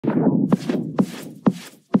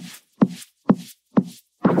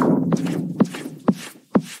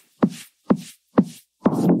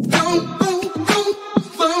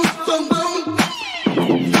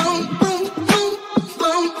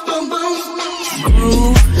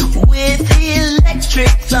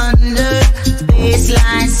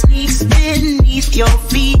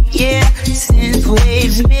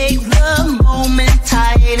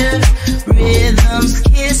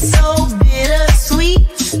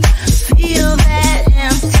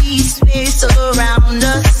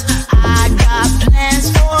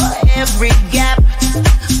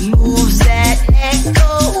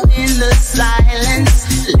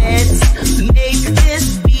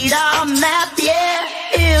Yeah,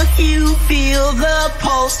 if you feel the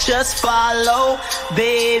pulse, just follow.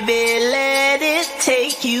 Baby, let it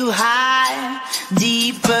take you high,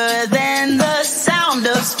 deeper than the sound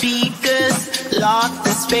of speakers. Lock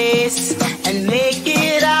the space and make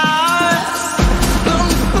it ours.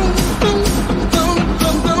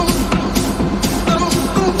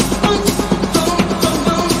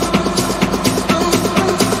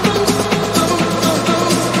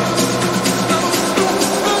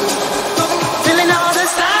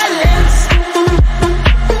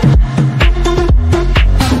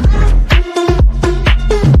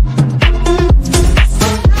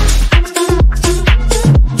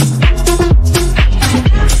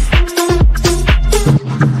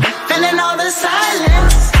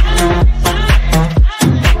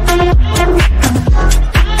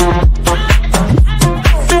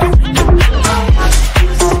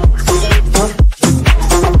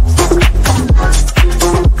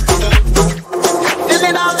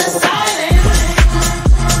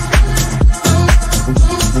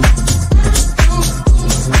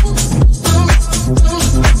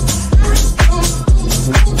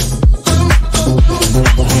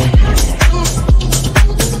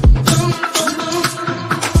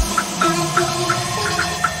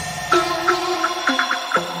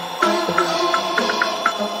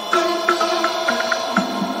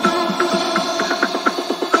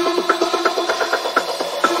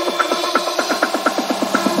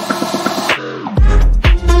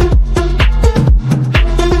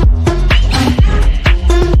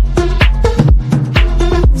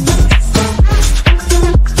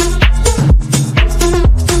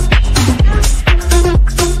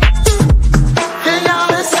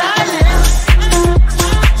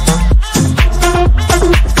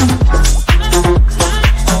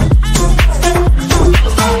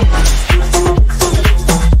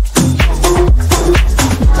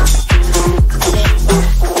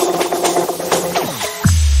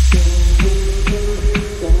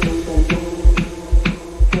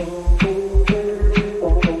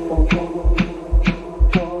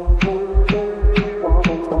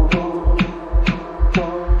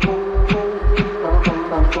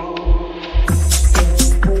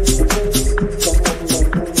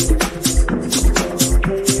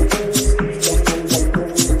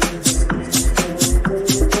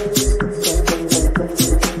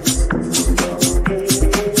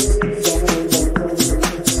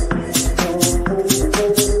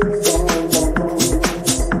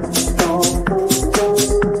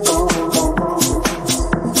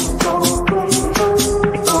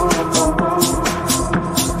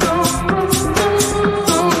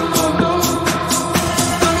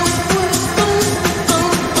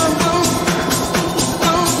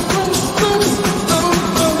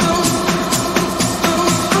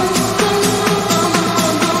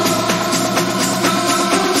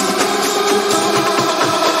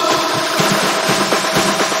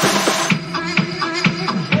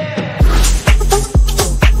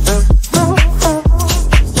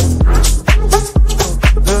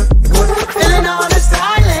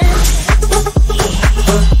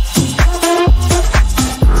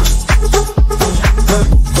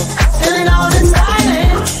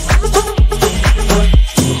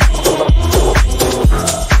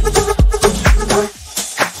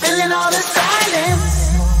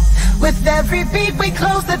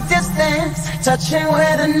 Touching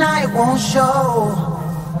where the night won't show.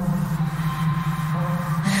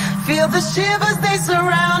 Feel the shivers, they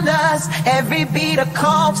surround us. Every beat a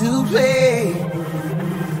call to play.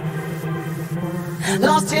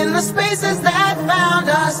 Lost in the spaces that found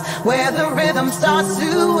us, where the rhythm starts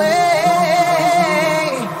to sway.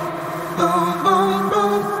 Boom, boom,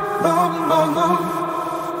 boom, boom, boom, boom.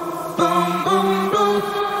 Boom, boom, boom,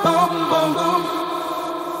 boom, boom, boom.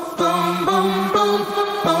 Boom, boom.